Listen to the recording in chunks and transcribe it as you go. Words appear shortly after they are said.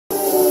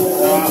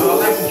I'd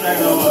like to try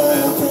that one,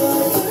 man.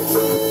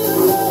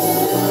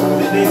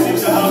 They seem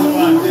to have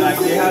fun.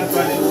 They had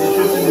fun in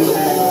shooting this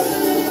video.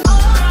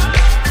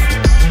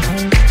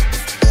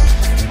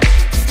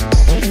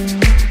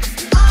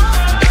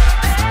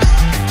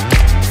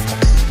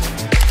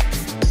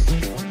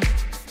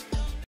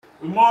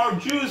 More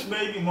juice,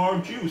 baby, more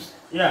juice.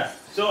 Yeah,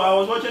 so I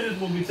was watching this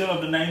movie, Tale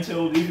of the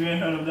Nine-Tailed. If you ain't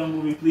heard of that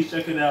movie, please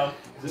check it out.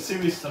 It's a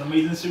series, it's an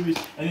amazing series.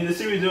 And in the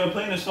series, they were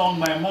playing a song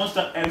by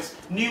몬스타엑스,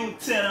 New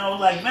 10. I was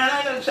like, man,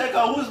 I gotta check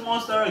out who's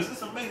몬스타엑스. This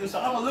is amazing, so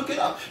I'm gonna look it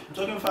up. I'm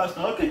talking fast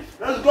now. Okay,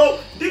 let's go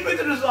deep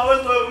into the song.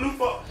 Let's go look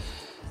for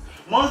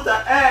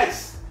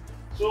몬스타엑스.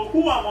 So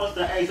who are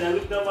몬스타엑스? I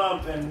looked them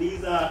up, and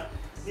these are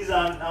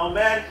our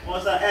man,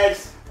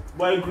 몬스타엑스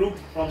boy group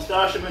from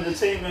Starship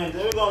Entertainment.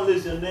 And we're gonna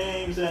list your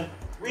names, and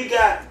we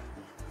got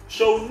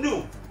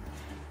Shonu,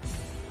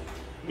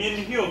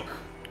 Min Hyuk,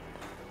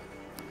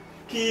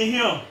 Ki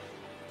Hyun,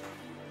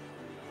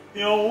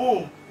 Hyun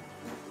Woo,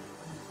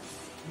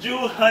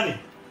 Ju Honey,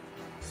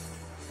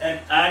 and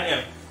I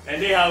am. And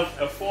they have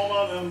a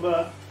former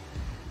member,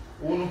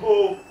 Woon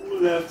Ho, who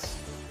left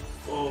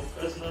for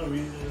personal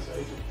reasons,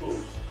 I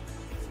suppose.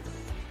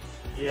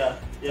 Yeah.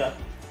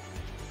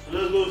 So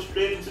let's go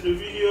straight into the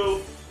video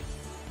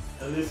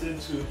and listen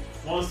to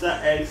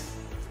몬스타엑스.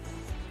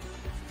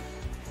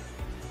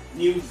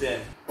 New then.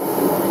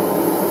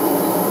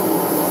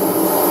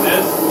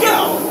 Let's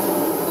go!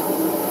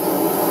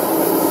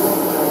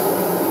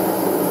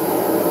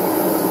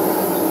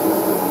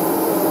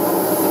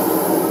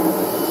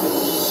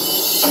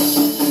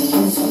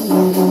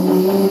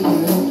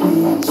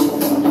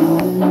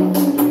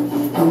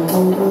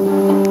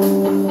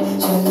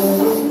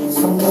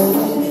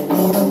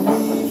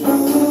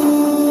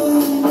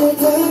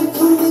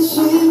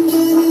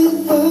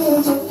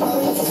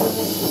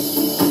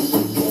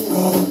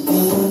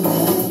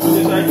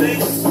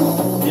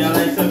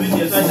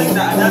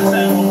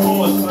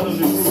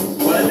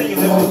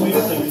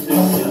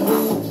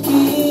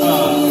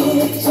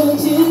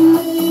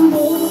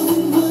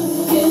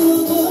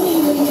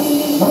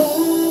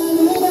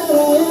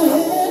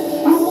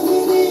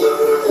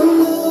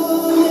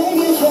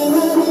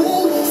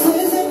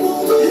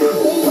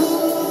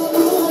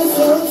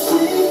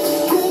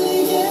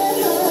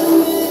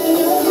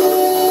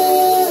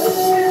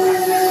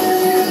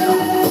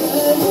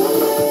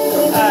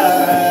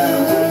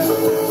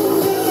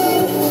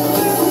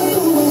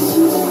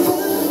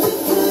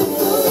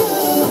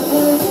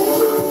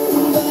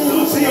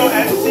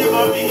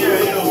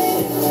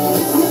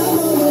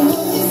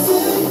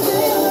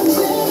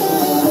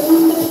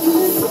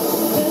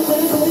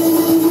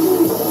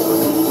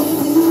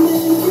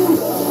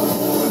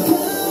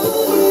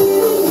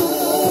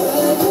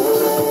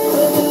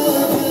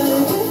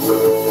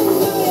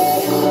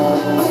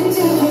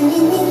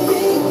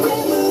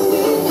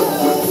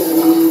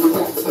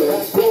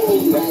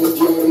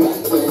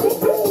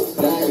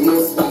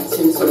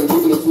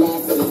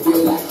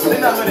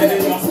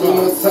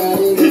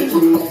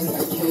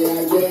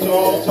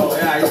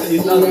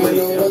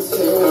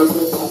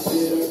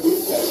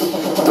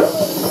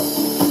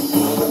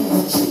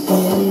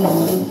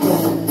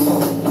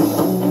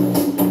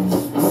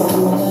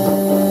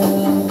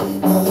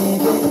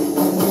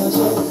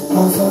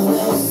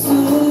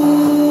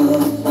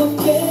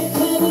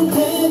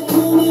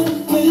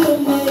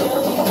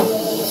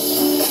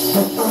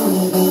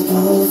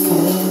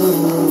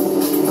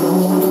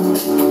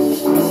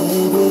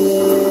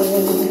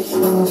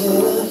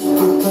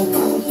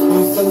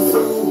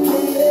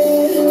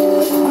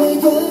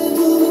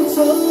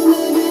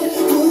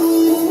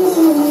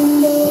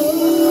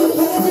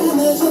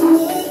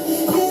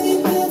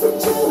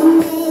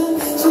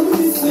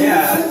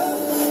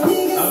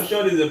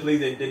 This is a place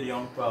they did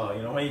Yong Pal,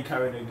 you know, when you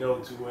carry the girl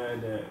to where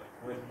the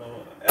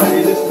windmill.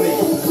 In this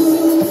place.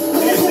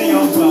 You see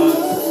Yong Pal.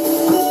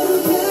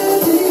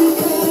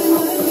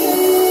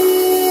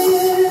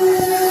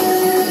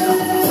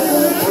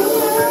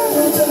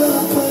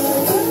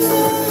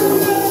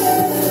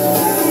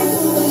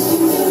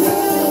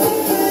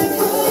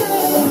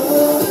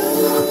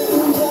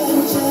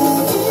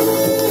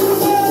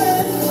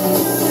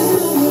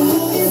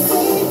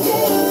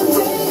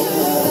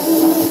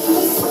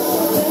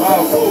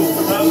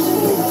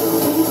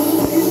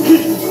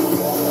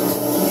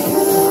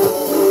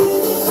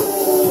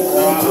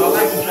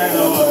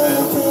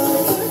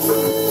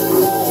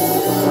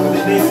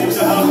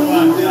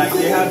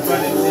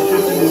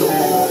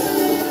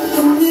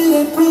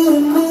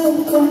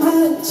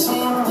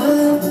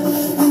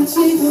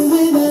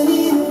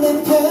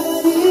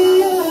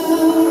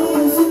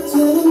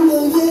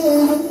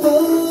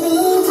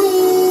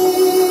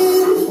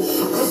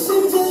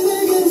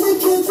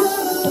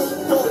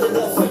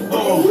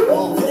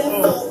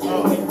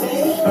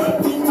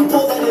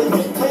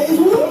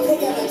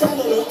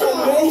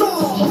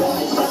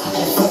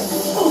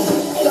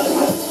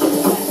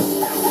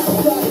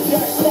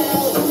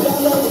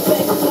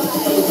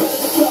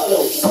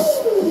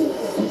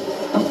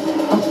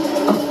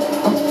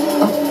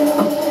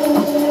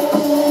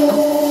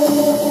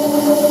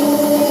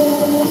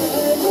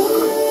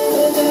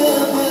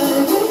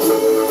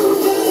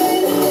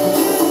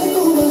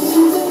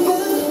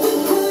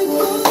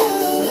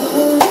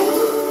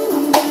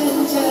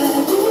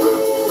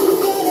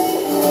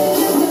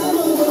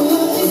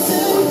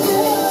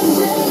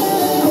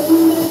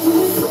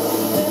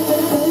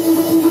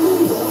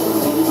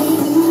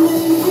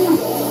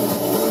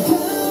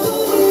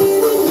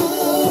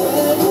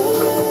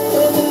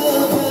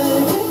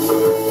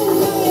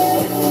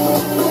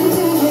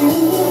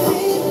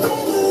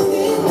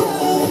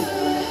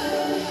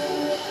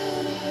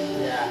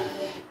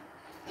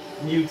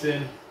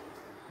 Wellington,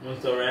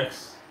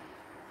 몬스타엑스,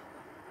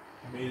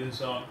 amazing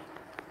song.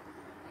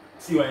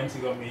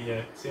 CYNT got me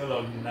here. Tale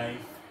of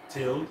Knife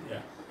Tailed.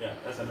 Yeah,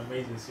 that's an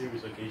amazing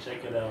series. Okay,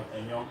 check it out.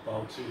 And Yong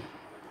Pal too.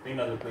 I think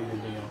that's a place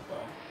in Yong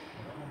Pal.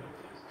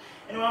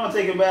 Anyway, I'm gonna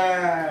take it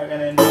back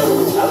and then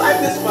I like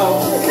this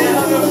part. It's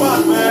having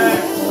fun,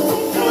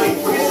 man.